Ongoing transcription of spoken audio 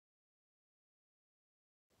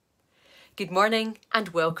Good morning and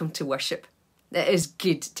welcome to worship. It is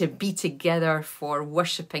good to be together for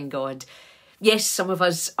worshipping God. Yes, some of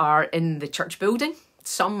us are in the church building,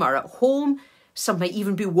 some are at home, some might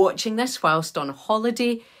even be watching this whilst on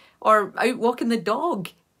holiday or out walking the dog.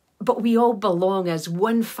 But we all belong as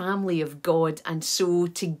one family of God, and so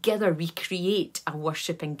together we create a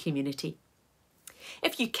worshipping community.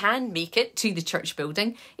 If you can make it to the church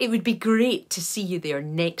building, it would be great to see you there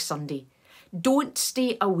next Sunday. Don't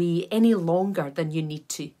stay away any longer than you need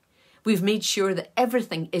to. We've made sure that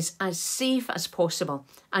everything is as safe as possible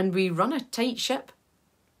and we run a tight ship.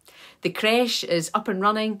 The creche is up and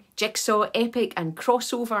running, Jigsaw, Epic and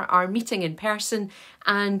Crossover are meeting in person,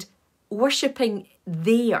 and worshipping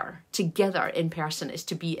there together in person is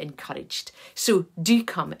to be encouraged. So do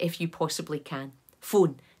come if you possibly can.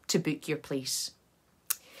 Phone to book your place.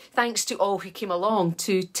 Thanks to all who came along,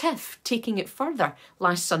 to Tiff taking it further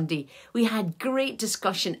last Sunday. We had great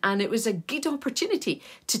discussion and it was a good opportunity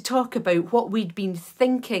to talk about what we'd been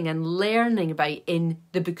thinking and learning about in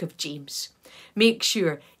the book of James. Make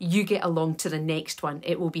sure you get along to the next one.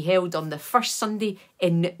 It will be held on the first Sunday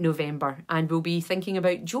in November and we'll be thinking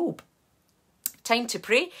about Job. Time to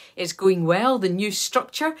pray is going well. The new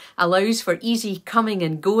structure allows for easy coming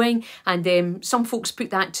and going, and some folks put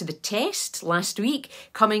that to the test last week,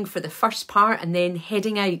 coming for the first part and then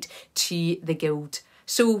heading out to the guild.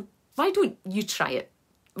 So why don't you try it?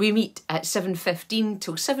 We meet at 7:15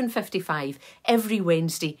 till 7:55 every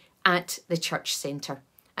Wednesday at the church centre,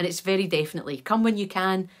 and it's very definitely come when you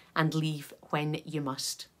can and leave when you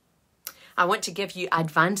must. I want to give you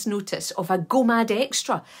advance notice of a Go Mad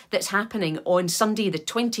Extra that's happening on Sunday the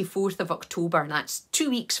 24th of October. That's 2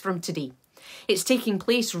 weeks from today. It's taking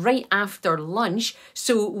place right after lunch,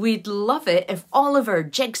 so we'd love it if all of our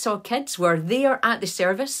Jigsaw kids were there at the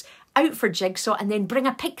service, out for Jigsaw, and then bring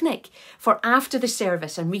a picnic for after the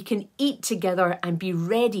service and we can eat together and be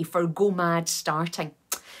ready for Go Mad starting.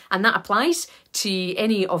 And that applies to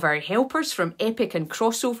any of our helpers from Epic and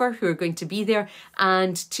Crossover who are going to be there,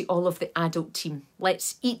 and to all of the adult team.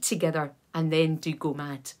 Let's eat together and then do Go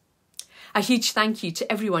Mad. A huge thank you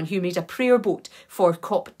to everyone who made a prayer boat for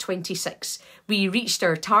COP26. We reached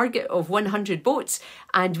our target of 100 boats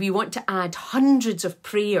and we want to add hundreds of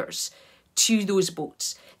prayers to those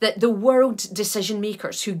boats, that the world decision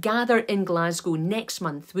makers who gather in Glasgow next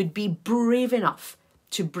month would be brave enough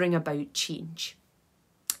to bring about change.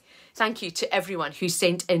 Thank you to everyone who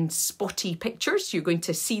sent in spotty pictures. You're going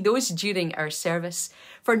to see those during our service.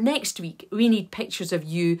 For next week, we need pictures of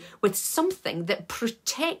you with something that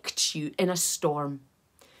protects you in a storm.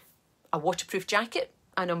 A waterproof jacket,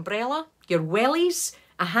 an umbrella, your wellies,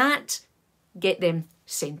 a hat. Get them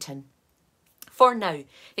sent in. For now,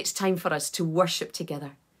 it's time for us to worship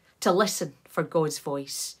together, to listen for God's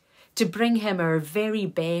voice, to bring him our very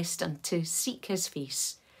best and to seek his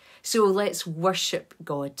face. So let's worship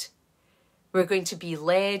God. We're going to be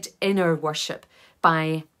led in our worship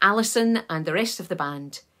by Alison and the rest of the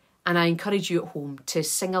band. And I encourage you at home to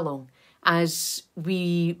sing along as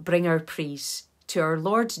we bring our praise to our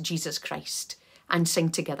Lord Jesus Christ and sing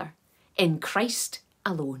together, In Christ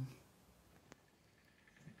Alone.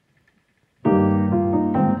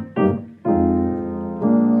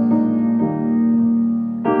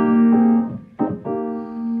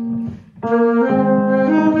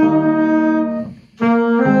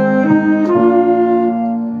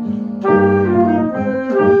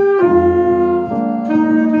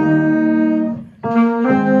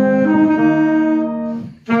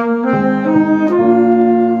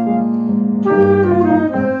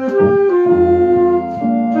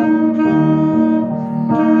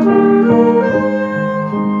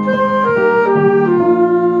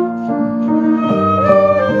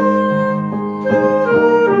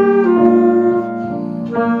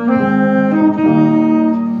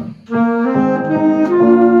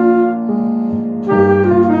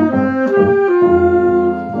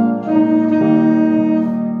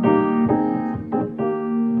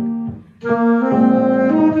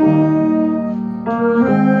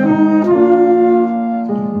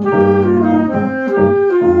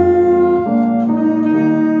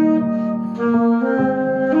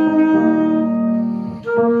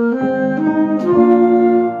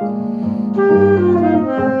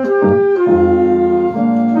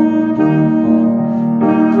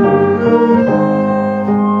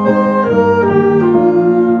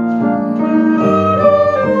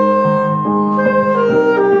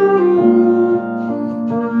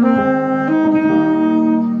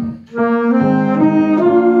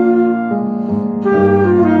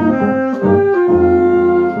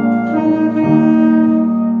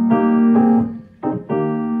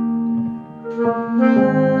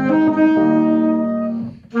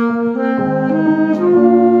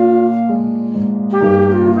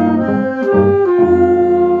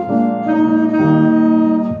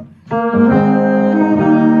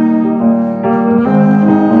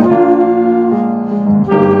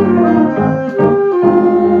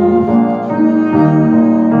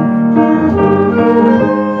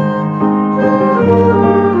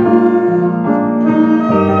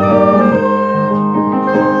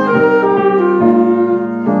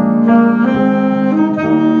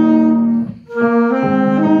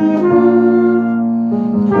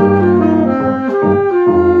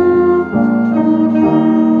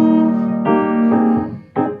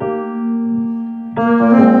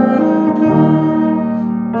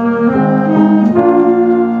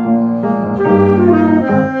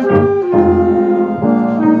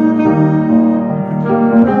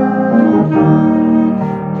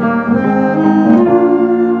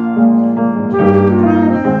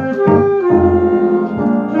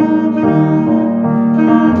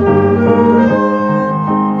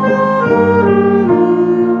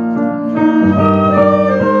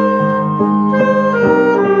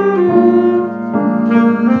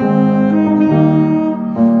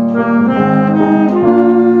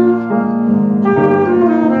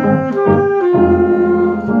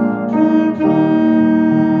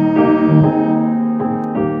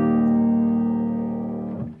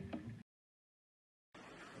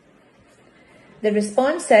 The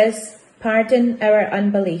response is, pardon our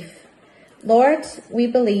unbelief. Lord, we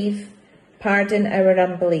believe, pardon our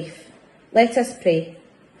unbelief. Let us pray.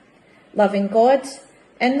 Loving God,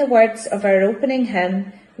 in the words of our opening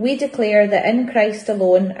hymn, we declare that in Christ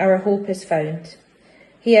alone our hope is found.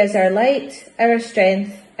 He is our light, our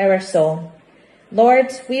strength, our song.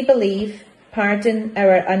 Lord, we believe, pardon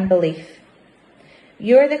our unbelief.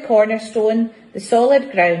 You are the cornerstone, the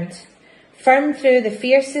solid ground, firm through the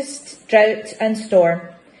fiercest drought and storm.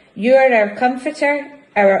 You are our comforter,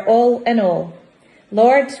 our all in all.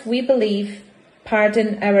 Lord, we believe,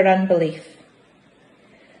 pardon our unbelief.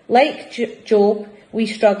 Like Job, we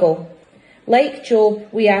struggle. Like Job,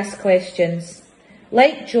 we ask questions.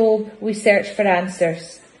 Like Job, we search for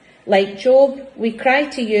answers. Like Job, we cry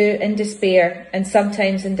to you in despair and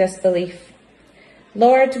sometimes in disbelief.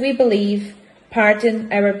 Lord, we believe,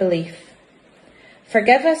 pardon our belief.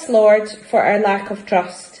 Forgive us, Lord, for our lack of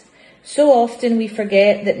trust. So often we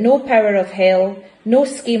forget that no power of hell, no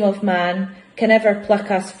scheme of man can ever pluck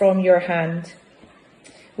us from your hand.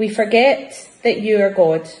 We forget that you are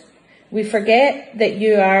God. We forget that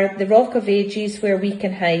you are the rock of ages where we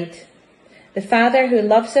can hide. The Father who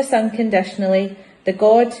loves us unconditionally, the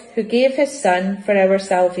God who gave his Son for our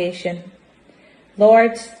salvation.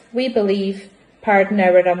 Lord, we believe, pardon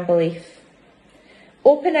our unbelief.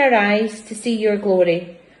 Open our eyes to see your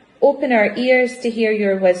glory. Open our ears to hear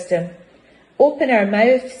your wisdom. Open our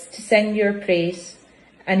mouths to sing your praise.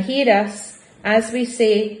 And hear us as we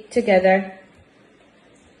say together,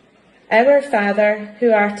 Our Father,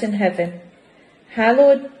 who art in heaven,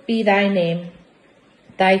 hallowed be thy name.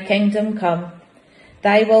 Thy kingdom come.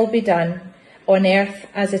 Thy will be done, on earth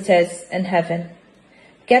as it is in heaven.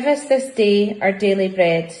 Give us this day our daily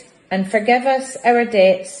bread, and forgive us our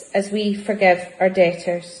debts as we forgive our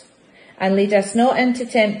debtors. And lead us not into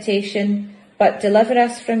temptation, but deliver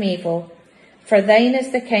us from evil. For thine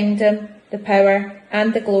is the kingdom, the power,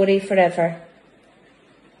 and the glory forever.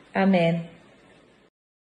 Amen.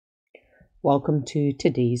 Welcome to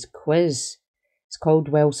today's quiz. It's called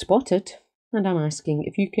Well Spotted, and I'm asking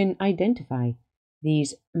if you can identify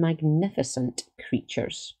these magnificent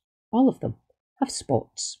creatures. All of them have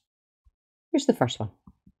spots. Here's the first one.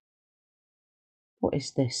 What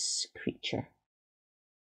is this creature?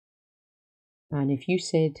 And if you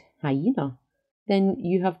said hyena, then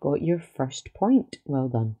you have got your first point. Well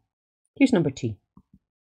done. Here's number 2.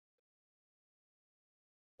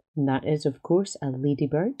 And that is, of course, a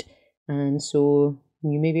ladybird. And so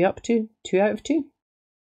you may be up to 2 out of 2.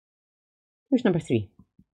 Here's number 3.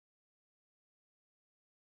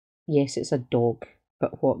 Yes, it's a dog,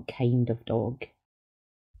 but what kind of dog?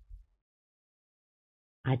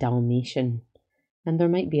 A Dalmatian. And there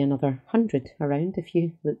might be another 100 around if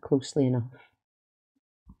you look closely enough.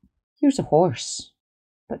 Here's a horse,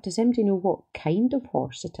 but does anybody know what kind of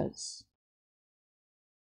horse it is?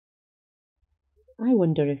 I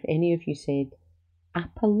wonder if any of you said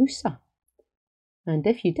Appaloosa. And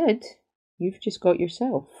if you did, you've just got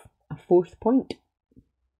yourself a 4th point.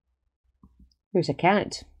 Here's a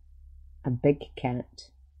cat, a big cat.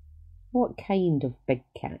 What kind of big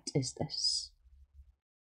cat is this?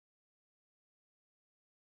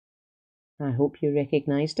 I hope you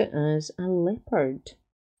recognised it as a leopard.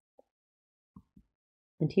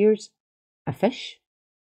 And here's a fish,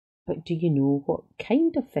 but do you know what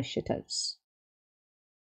kind of fish it is?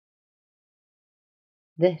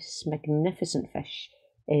 This magnificent fish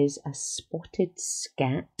is a spotted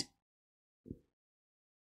scat.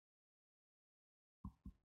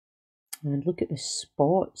 And look at the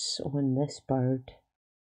spots on this bird.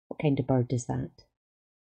 What kind of bird is that?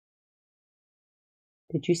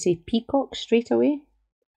 Did you say peacock straight away?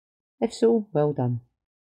 If so, well done.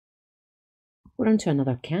 We're on to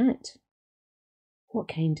another cat. What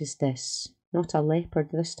kind is this? Not a leopard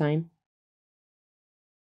this time.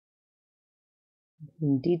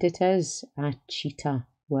 Indeed it is, a cheetah.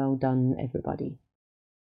 Well done, everybody.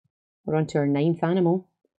 We're on to our 9th animal.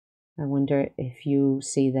 I wonder if you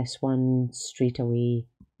say this one straight away.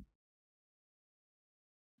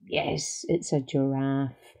 Yes, it's a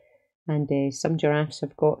giraffe. And some giraffes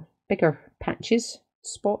have got bigger patches,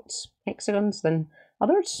 spots, hexagons than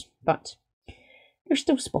others, but they're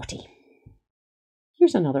still spotty.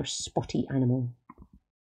 Here's another spotty animal.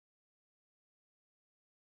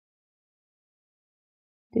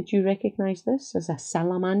 Did you recognise this as a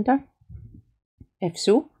salamander? If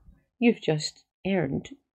so, you've just earned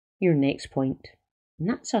your next point. And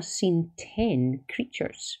that's us seeing 10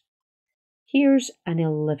 creatures. Here's an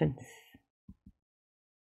 11th.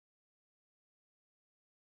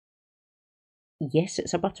 Yes,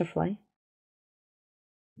 it's a butterfly.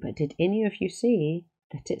 But did any of you say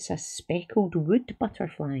that it's a speckled wood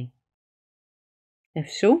butterfly? If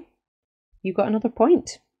so, you got another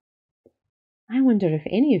point. I wonder if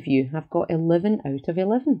any of you have got 11 out of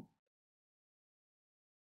 11.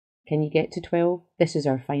 Can you get to 12? This is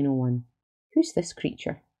our final one. Who's this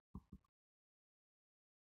creature?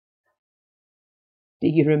 Do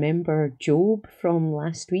you remember Job from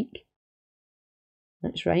last week?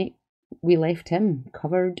 That's right, we left him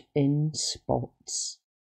covered in spots.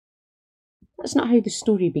 That's not how the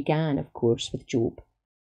story began, of course, with Job.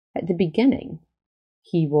 At the beginning,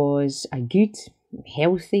 he was a good,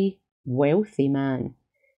 healthy, wealthy man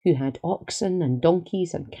who had oxen and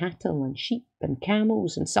donkeys and cattle and sheep and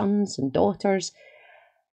camels and sons and daughters.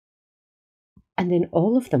 And then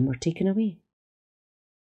all of them were taken away.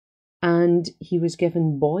 And he was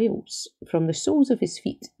given boils from the soles of his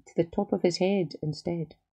feet to the top of his head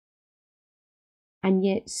instead. And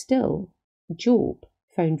yet still, Job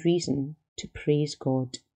found reason to praise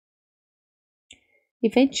God.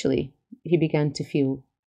 Eventually, he began to feel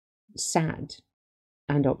sad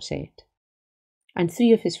and upset. And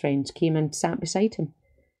 3 of his friends came and sat beside him.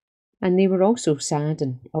 And they were also sad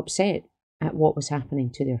and upset at what was happening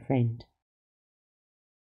to their friend.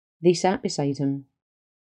 They sat beside him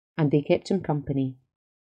and they kept him company,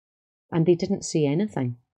 and they didn't say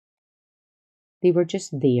anything. They were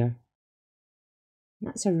just there.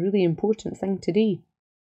 That's a really important thing to do.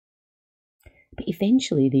 But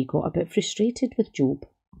eventually they got a bit frustrated with Job,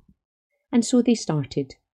 and so they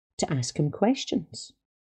started to ask him questions.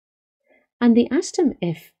 And they asked him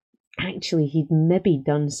if actually he'd maybe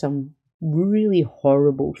done some really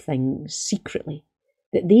horrible things secretly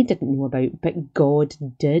that they didn't know about, but God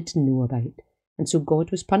did know about. And so God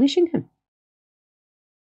was punishing him.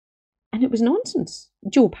 And it was nonsense.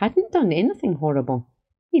 Job hadn't done anything horrible.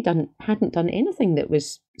 He hadn't done anything that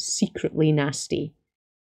was secretly nasty.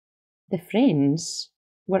 The friends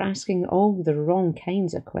were asking all the wrong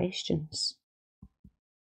kinds of questions.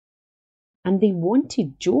 And they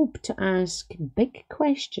wanted Job to ask big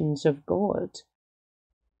questions of God.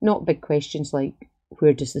 Not big questions like,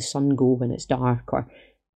 where does the sun go when it's dark? Or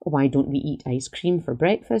why don't we eat ice cream for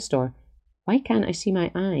breakfast? Or why can't I see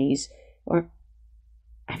my eyes? Or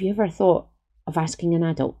have you ever thought of asking an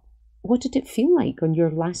adult, what did it feel like on your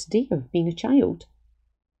last day of being a child?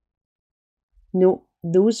 No,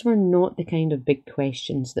 those were not the kind of big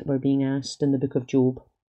questions that were being asked in the book of Job.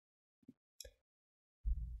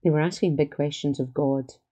 They were asking big questions of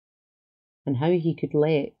God and how he could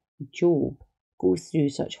let Job go through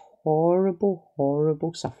such horrible,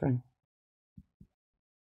 horrible suffering.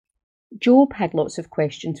 Job had lots of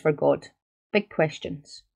questions for God, big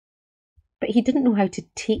questions, but he didn't know how to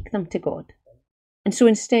take them to God. And so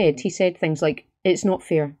instead he said things like, it's not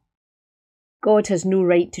fair. God has no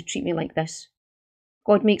right to treat me like this.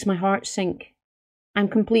 God makes my heart sink. I'm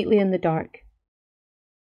completely in the dark.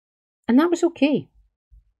 And that was okay,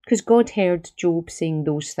 because God heard Job saying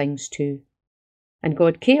those things too. And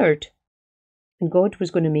God cared, and God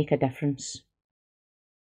was going to make a difference.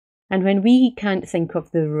 And when we can't think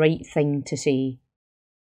of the right thing to say,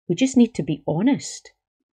 we just need to be honest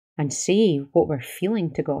and say what we're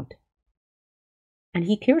feeling to God. And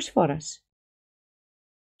he cares for us.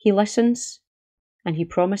 He listens, and he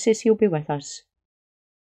promises he'll be with us,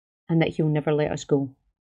 and that he'll never let us go.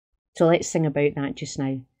 So let's sing about that just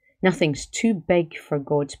now. Nothing's too big for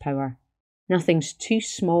God's power. Nothing's too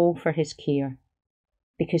small for his care,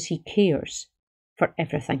 because he cares for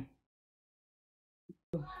everything.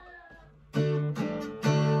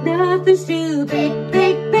 Nothing's too big,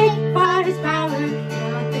 big, big for his power.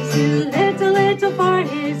 Nothing's too little, little for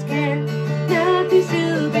his care. Nothing's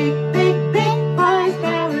too big, big, big for his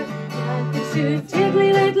power. Nothing's too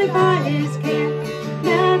tiddly, little for his care.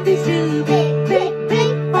 Nothing's too big, big,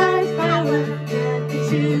 big for his power. Nothing's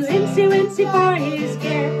too incy, wincy for his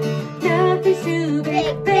care. Nothing's too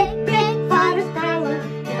big, big, big for his power.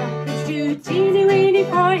 Nothing's too teeny, weeny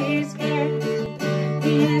for his care.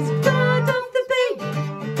 He is God of the big,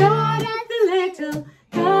 God of the little,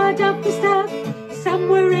 God of the stuff,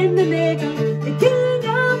 somewhere in the middle, the King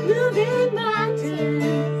of moving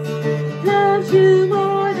mountains, loves you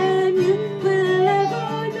more than you will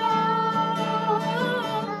ever know.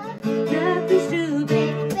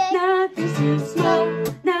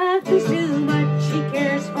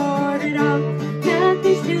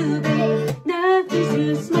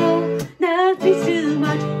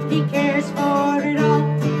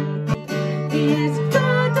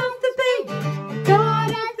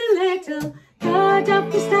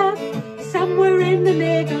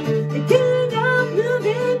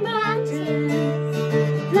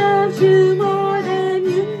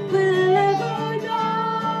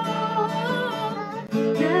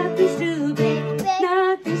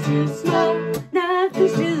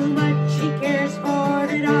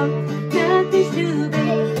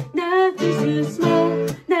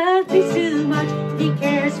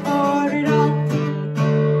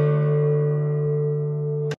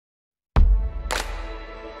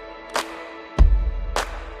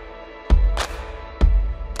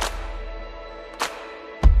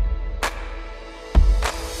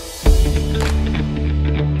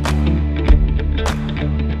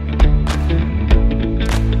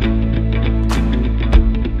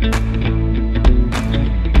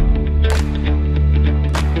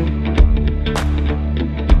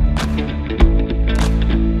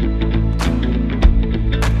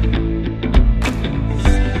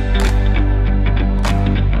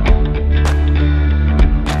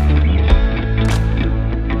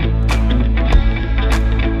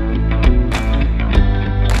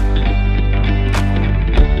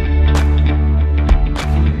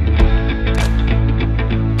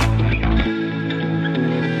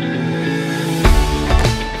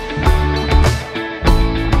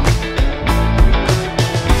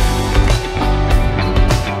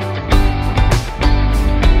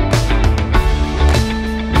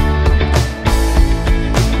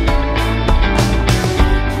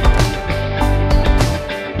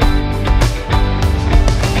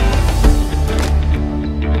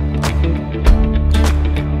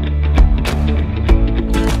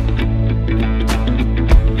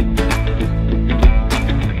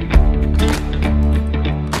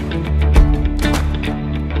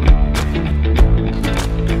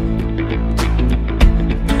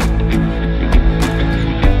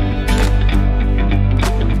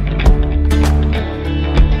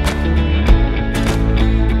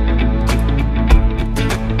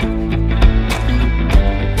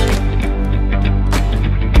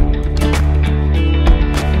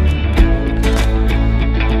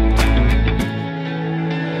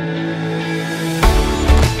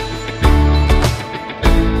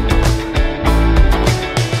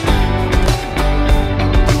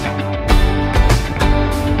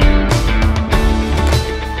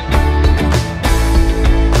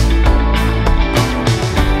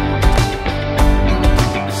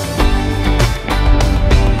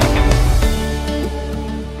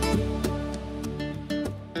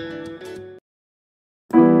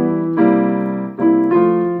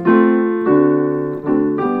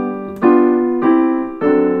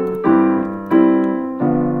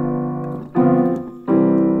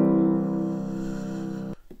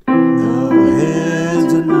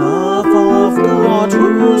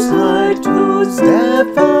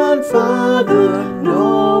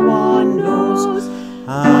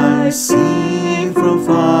 see from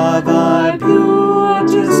far thy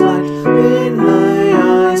beauteous light, in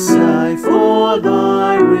my eyesight for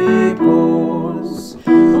thy repose.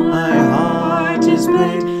 My heart is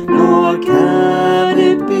plain, nor can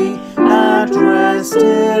it be at rest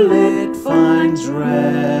till it finds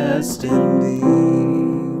rest in thee.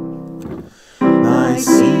 Thy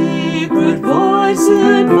secret voice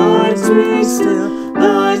invites me still,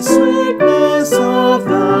 thy sweetness of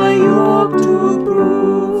thy yoke to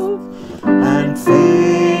prove, and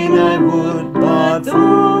fain I would, but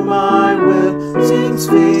though my will seems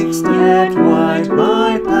fixed, yet wide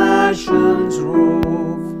my passions rove.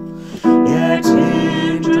 Yet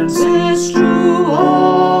hindrances through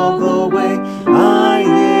all the way I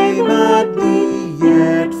aim at thee,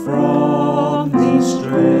 yet from thee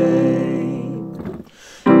stray.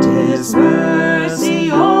 'Tis mercy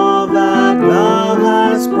all that thou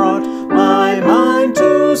hast brought my mind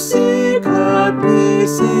to seek her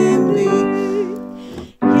peace in thee.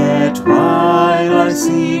 Yet while I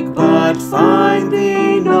seek but find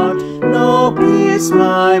thee not, no peace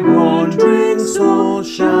my wandering soul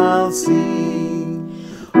shall see.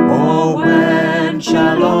 Oh, when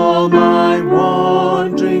shall all my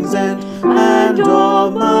wanderings end, and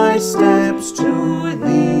all my steps to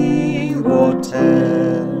thee would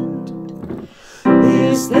tend?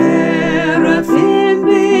 Is there a thing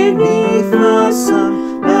beneath the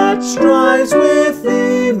sun that strives with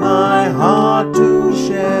thee my heart to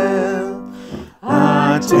share?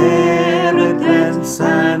 Tear it thence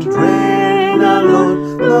and reign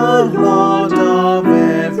alone, the Lord of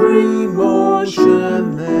every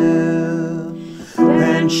motion there.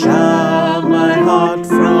 Then shall my heart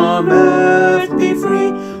from earth be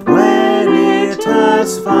free, when it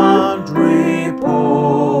has found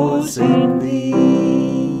repose in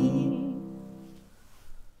thee.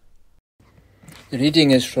 The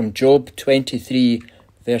reading is from Job 23,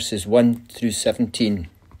 verses 1 through 17.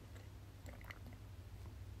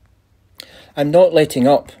 I'm not letting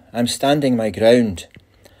up, I'm standing my ground.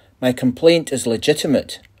 My complaint is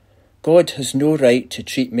legitimate. God has no right to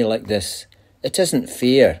treat me like this. It isn't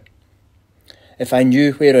fair. If I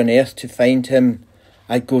knew where on earth to find him,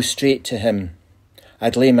 I'd go straight to him.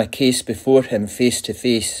 I'd lay my case before him face to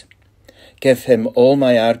face, give him all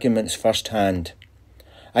my arguments first hand.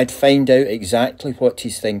 I'd find out exactly what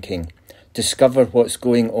he's thinking, discover what's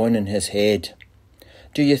going on in his head.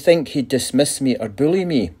 Do you think he'd dismiss me or bully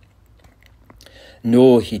me?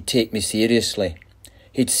 No, he'd take me seriously.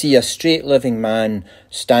 He'd see a straight living man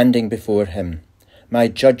standing before him. My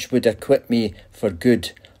judge would acquit me for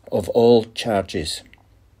good of all charges.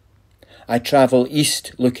 I travel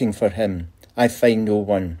east looking for him. I find no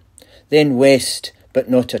one. Then west, but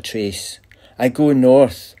not a trace. I go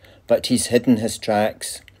north, but he's hidden his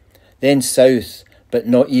tracks. Then south, but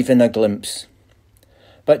not even a glimpse.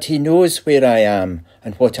 But he knows where I am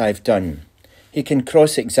and what I've done. He can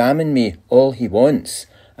cross-examine me all he wants,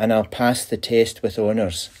 and I'll pass the test with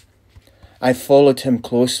honours. I've followed him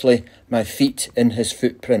closely, my feet in his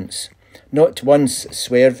footprints, not once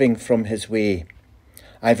swerving from his way.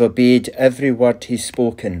 I've obeyed every word he's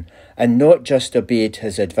spoken, and not just obeyed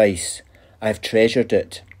his advice. I've treasured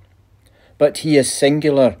it. But he is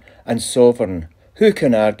singular and sovereign. Who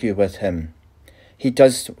can argue with him? He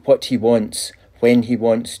does what he wants, when he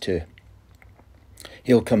wants to.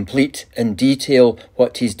 He'll complete in detail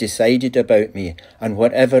what he's decided about me and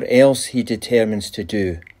whatever else he determines to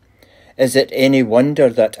do. Is it any wonder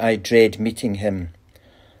that I dread meeting him?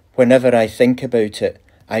 Whenever I think about it,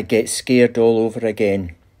 I get scared all over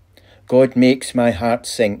again. God makes my heart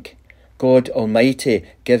sink. God Almighty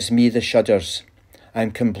gives me the shudders. I'm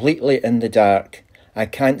completely in the dark. I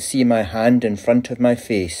can't see my hand in front of my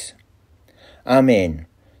face. Amen.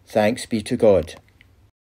 Thanks be to God.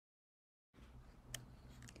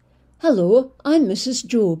 Hello, I'm Mrs.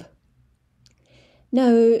 Job.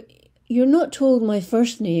 Now, you're not told my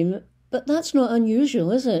first name, but that's not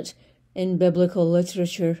unusual, is it, in biblical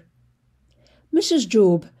literature? Mrs.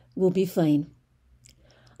 Job will be fine.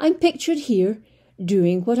 I'm pictured here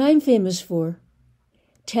doing what I'm famous for,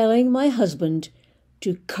 telling my husband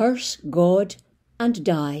to curse God and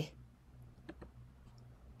die.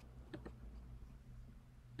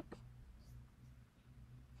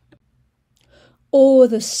 Oh,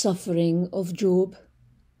 the suffering of Job.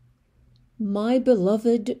 My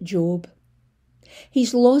beloved Job.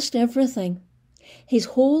 He's lost everything. His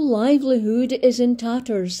whole livelihood is in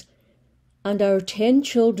tatters, and our 10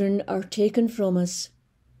 children are taken from us.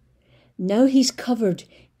 Now he's covered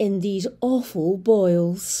in these awful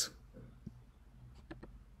boils.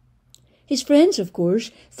 His friends, of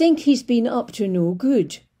course, think he's been up to no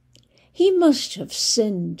good. He must have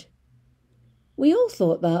sinned. We all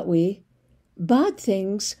thought that way. Bad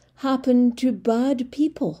things happen to bad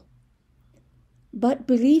people. But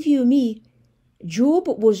believe you me, Job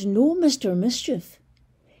was no Mr. Mischief.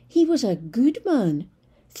 He was a good man,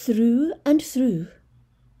 through and through.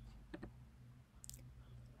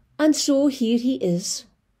 And so here he is,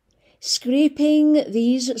 scraping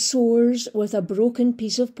these sores with a broken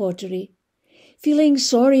piece of pottery, feeling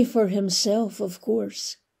sorry for himself, of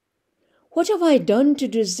course. What have I done to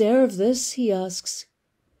deserve this, he asks.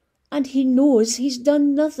 And he knows he's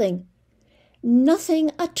done nothing,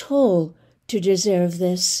 nothing at all to deserve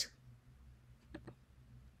this.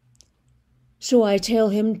 So I tell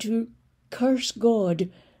him to curse God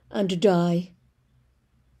and die.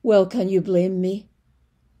 Well, can you blame me?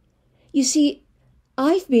 You see,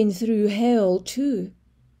 I've been through hell too.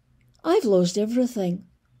 I've lost everything,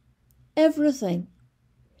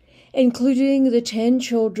 including the 10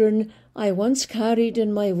 children I once carried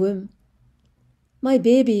in my womb. My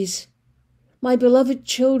babies, my beloved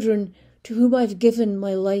children to whom I've given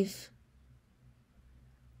my life.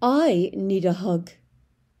 I need a hug.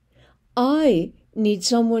 I need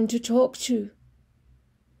someone to talk to.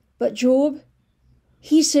 But Job,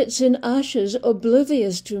 he sits in ashes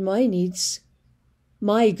oblivious to my needs,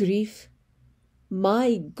 my grief,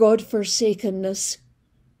 my God-forsakenness.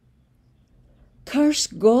 Curse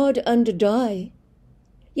God and die.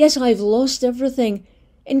 Yes, I've lost everything,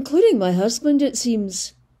 including my husband, it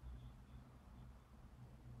seems.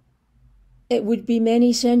 It would be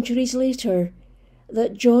many centuries later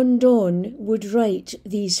that John Donne would write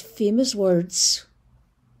these famous words.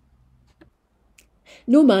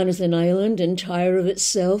 No man is an island entire of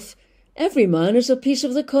itself. Every man is a piece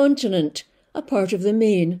of the continent, a part of the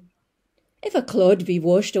main. If a clod be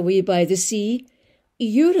washed away by the sea,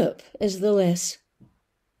 Europe is the less.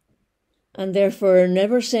 And therefore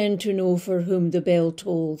never send to know for whom the bell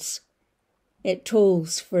tolls. It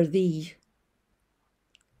tolls for thee.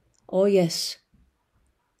 Oh yes,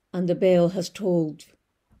 and the bell has tolled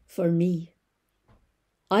for me.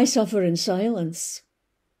 I suffer in silence,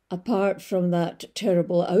 apart from that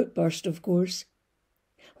terrible outburst, of course,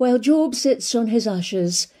 while Job sits on his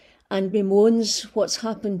ashes and bemoans what's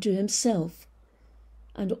happened to himself,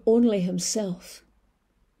 and only himself.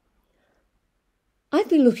 I've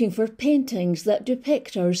been looking for paintings that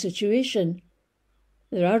depict our situation.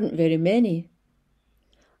 There aren't very many.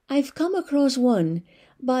 I've come across one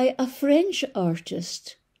by a French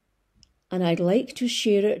artist, and I'd like to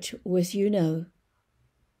share it with you now.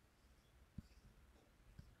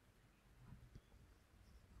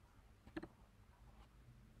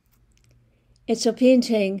 It's a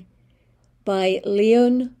painting by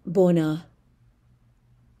Leon Bonnat.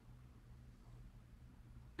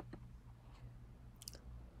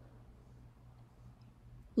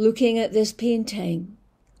 Looking at this painting,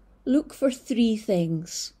 look for 3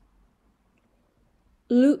 things.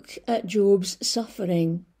 Look at Job's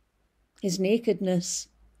suffering, his nakedness.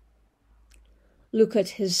 Look at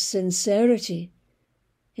his sincerity,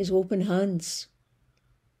 his open hands.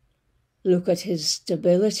 Look at his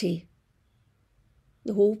stability.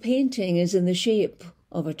 The whole painting is in the shape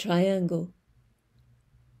of a triangle.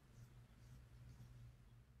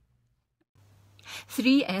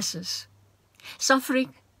 3 S's.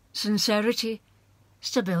 Suffering, sincerity,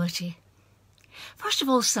 stability. First of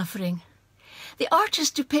all, suffering. The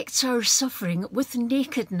artist depicts our suffering with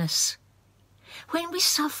nakedness. When we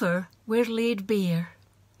suffer, we're laid bare.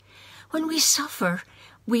 When we suffer,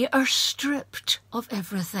 we are stripped of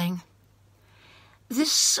everything.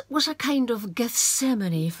 This was a kind of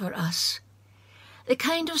Gethsemane for us, the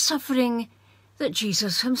kind of suffering that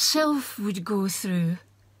Jesus himself would go through.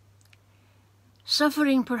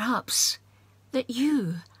 Suffering, perhaps, that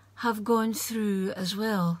you have gone through as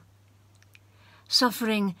well.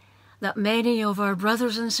 Suffering that many of our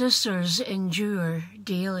brothers and sisters endure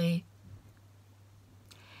daily.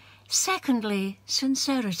 Secondly,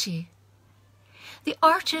 sincerity. The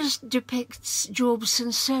artist depicts Job's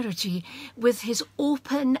sincerity with his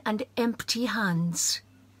open and empty hands.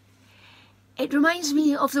 It reminds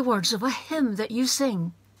me of the words of a hymn that you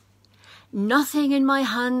sing. Nothing in my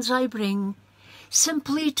hands I bring,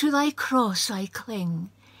 simply to thy cross I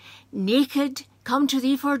cling. Naked, come to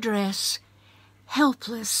thee for dress,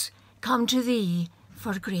 helpless, come to thee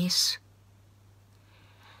for grace.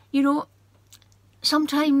 You know,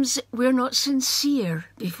 sometimes we're not sincere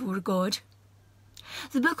before God.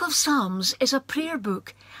 The book of Psalms is a prayer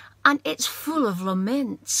book, and it's full of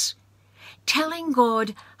laments, telling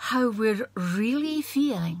God how we're really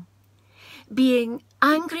feeling, being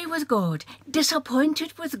angry with God,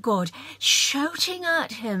 disappointed with God, shouting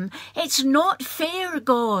at him, "It's not fair,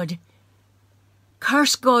 God."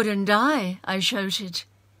 Curse God and die, I shouted.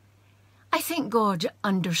 I think God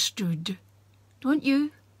understood, don't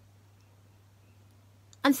you?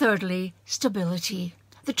 And thirdly, stability.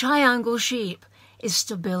 The triangle shape is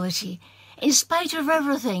stability. In spite of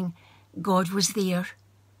everything, God was there.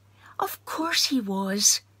 Of course he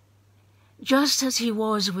was, just as he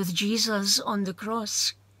was with Jesus on the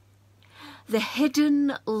cross. The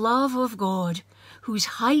hidden love of God, whose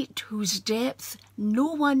height, whose depth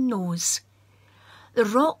no one knows. The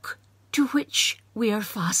rock to which we are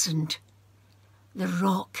fastened. The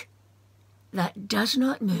rock that does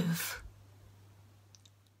not move.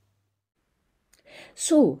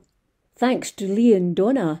 So, thanks to Lee and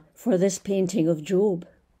Donna for this painting of Job.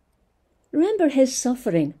 Remember his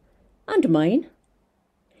suffering, and mine.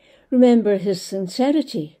 Remember his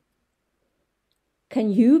sincerity.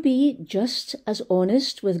 Can you be just as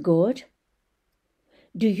honest with God?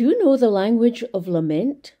 Do you know the language of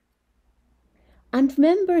lament? And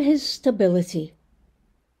remember his stability.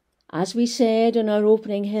 As we said in our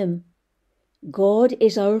opening hymn, God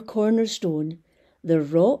is our cornerstone, the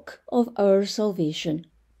rock of our salvation.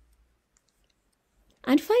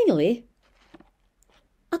 And finally,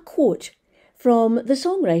 a quote from the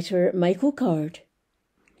songwriter Michael Card.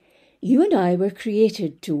 You and I were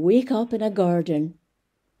created to wake up in a garden.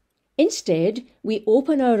 Instead, we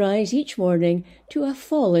open our eyes each morning to a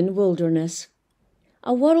fallen wilderness,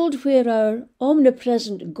 a world where our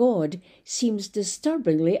omnipresent God seems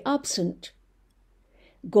disturbingly absent.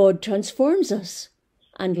 God transforms us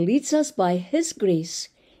and leads us by his grace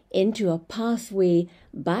into a pathway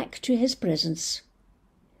back to his presence.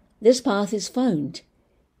 This path is found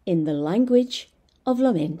in the language of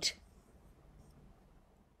lament.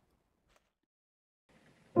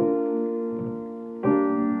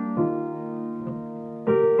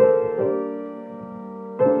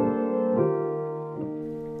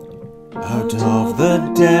 Out of the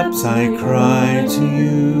depths I cry to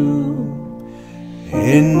you.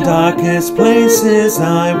 In darkest places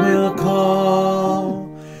I will call.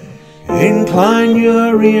 Incline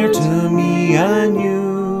your ear to me anew,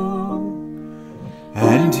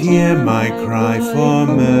 and hear my cry for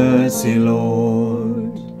mercy,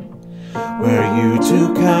 Lord. Were you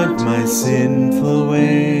to count my sinful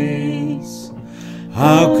ways,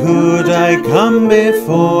 how could I come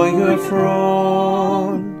before your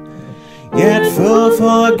throne? Yet full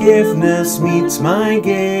forgiveness meets my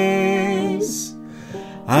gaze.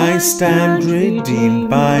 I stand redeemed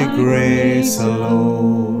by grace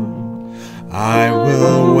alone. I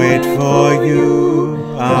will wait for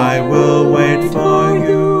you, I will wait for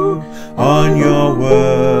you. On your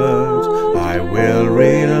word I will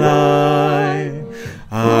rely.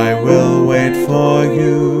 I will wait for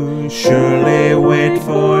you, surely wait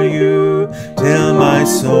for you, till my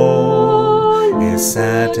soul is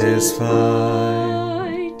satisfied.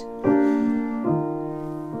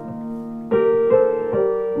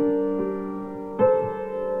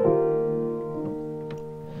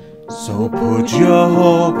 So put your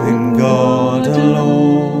hope in God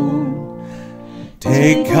alone.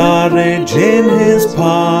 Take courage in his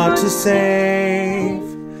power to save,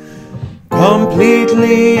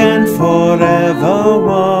 completely and forever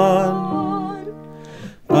one,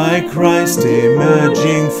 by Christ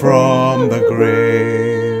emerging from the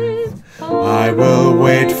grave. I will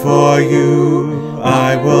wait for you,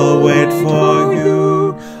 I will wait for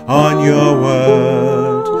you. On your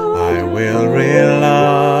word I will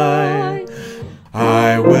rely.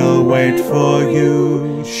 I will wait for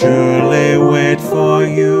you, surely wait for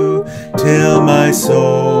you, till my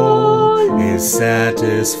soul is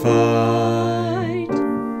satisfied.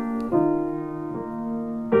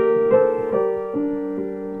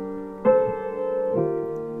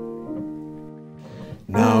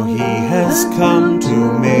 Now he has come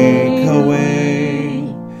to make a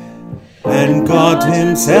way, and God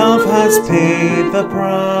himself has paid the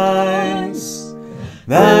price,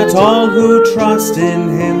 that all who trust in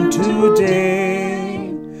him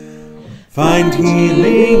today find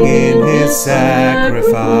healing in his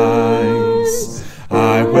sacrifice.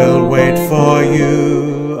 I will wait for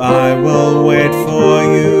you, I will wait for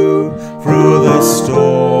you, through the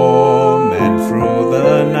storm and through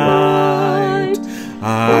the night.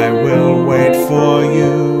 I will wait for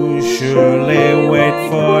you, surely wait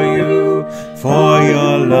for you, for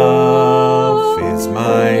your love is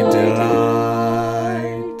my delight.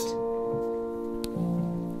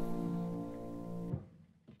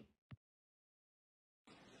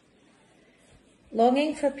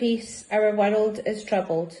 Longing for peace, our world is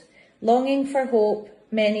troubled. Longing for hope,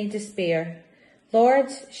 many despair.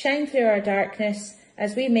 Lord, shine through our darkness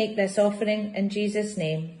as we make this offering in Jesus'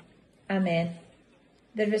 name. Amen.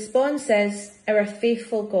 The response is, our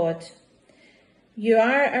faithful God. You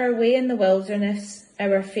are our way in the wilderness,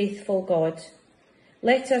 our faithful God.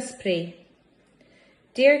 Let us pray.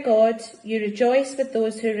 Dear God, you rejoice with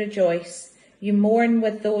those who rejoice, you mourn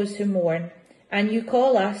with those who mourn, and you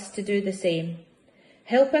call us to do the same.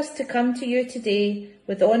 Help us to come to you today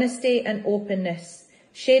with honesty and openness,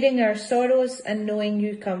 sharing our sorrows and knowing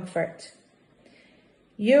you comfort.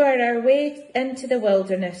 You are our way into the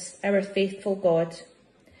wilderness, our faithful God.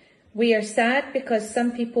 We are sad because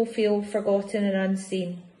some people feel forgotten and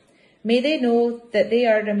unseen. May they know that they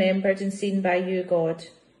are remembered and seen by you, God.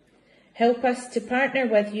 Help us to partner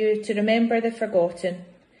with you to remember the forgotten.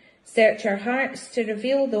 Search our hearts to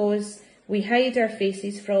reveal those we hide our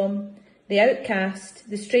faces from, the outcast,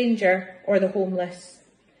 the stranger, or the homeless.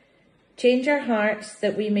 Change our hearts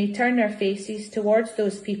that we may turn our faces towards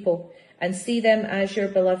those people and see them as your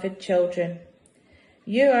beloved children.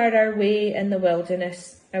 You are our way in the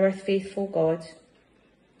wilderness, our faithful God.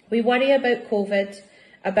 We worry about COVID,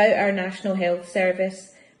 about our National Health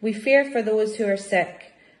Service. We fear for those who are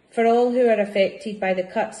sick, for all who are affected by the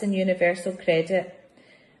cuts in universal credit.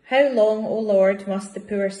 How long, O Lord, must the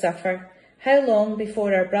poor suffer? How long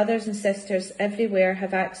before our brothers and sisters everywhere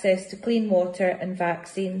have access to clean water and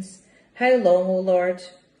vaccines? How long, O Lord?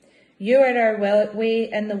 You are our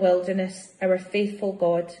way in the wilderness, our faithful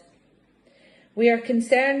God. We are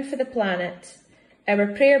concerned for the planet. Our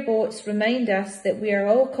prayer boats remind us that we are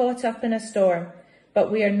all caught up in a storm,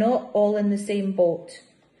 but we are not all in the same boat.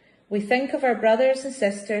 We think of our brothers and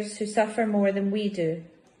sisters who suffer more than we do.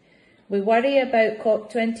 We worry about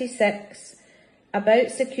COP26,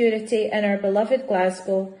 about security in our beloved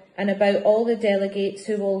Glasgow, and about all the delegates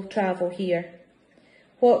who will travel here.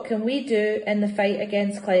 What can we do in the fight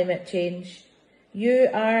against climate change? You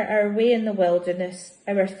are our way in the wilderness,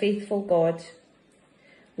 our faithful God.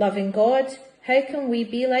 Loving God, how can we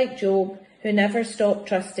be like Job, who never stopped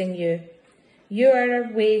trusting you? You are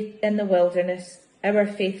our way in the wilderness, our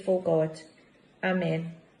faithful God.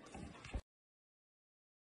 Amen.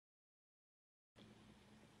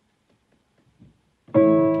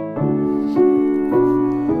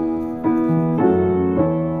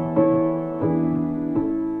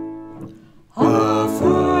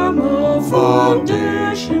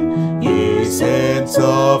 Foundation, ye saints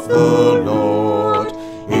of the Lord,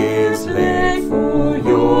 is laid for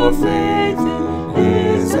your faith in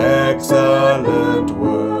his excellent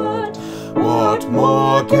word. What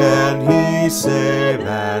more can he say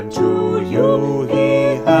than to you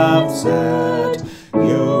he hath said?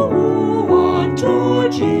 You who unto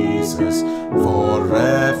Jesus for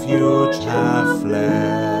refuge have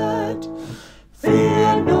fled.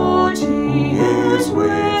 Fear not, he is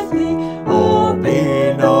with thee. Oh,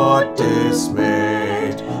 be not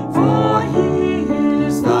dismayed, for he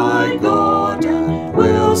is thy God and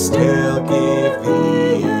will still give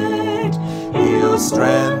thee aid. He'll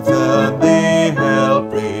strengthen thee,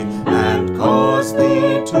 help thee, and cause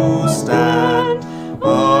thee to stand,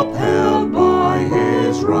 upheld by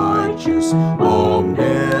his righteous,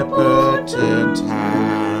 omnipotent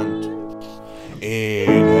hand. In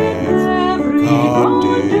every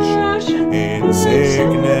condition, in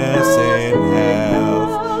sickness, in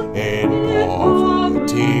health, in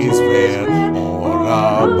poverty's vale, or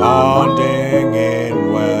abounding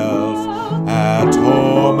in wealth, at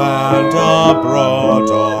home and abroad,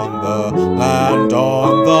 on the land,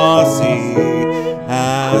 on the sea,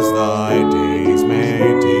 as thy days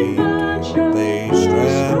may deem, will they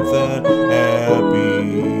strengthen ere be.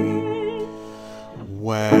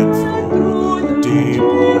 When through the deep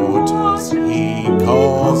waters he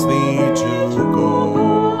calls thee to go,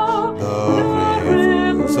 the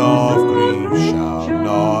rivers of grief shall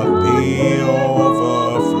not be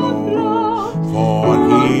overflow, for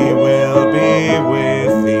he will be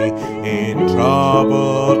with thee in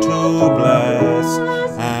trouble to bless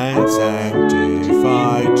and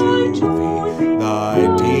sanctify to thee thy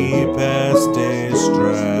deepest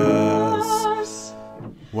distress.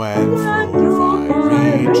 When through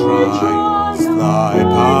fiery trials thy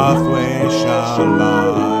pathway shall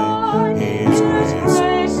lie, his grace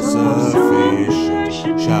all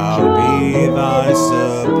sufficient shall be thy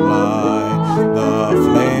supply. The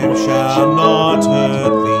flame shall not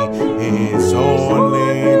hurt thee, his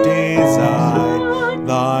only desire,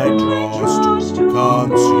 thy dross to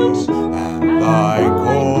consume and thy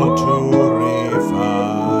gold to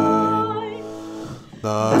refine.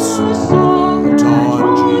 The sword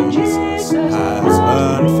on Jesus has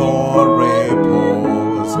burned for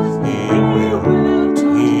repose. He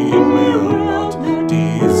will not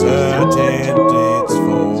desert its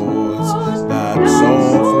foes, that so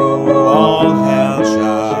through all hell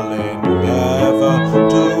shall endeavor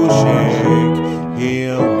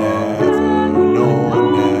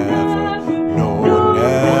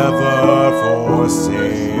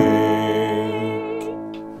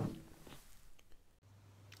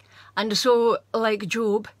And so, like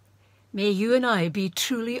Job, may you and I be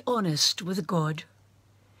truly honest with God.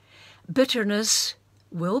 Bitterness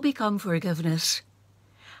will become forgiveness.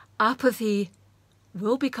 Apathy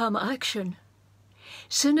will become action.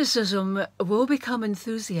 Cynicism will become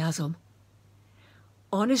enthusiasm.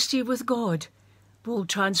 Honesty with God will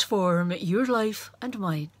transform your life and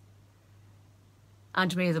mine.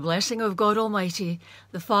 And may the blessing of God Almighty,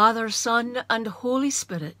 the Father, Son, and Holy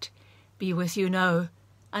Spirit be with you now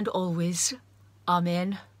and always.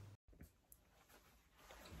 Amen.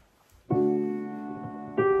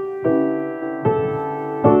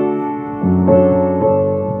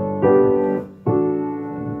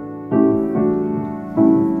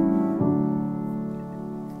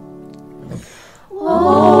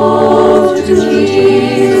 Oh, to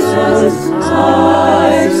Jesus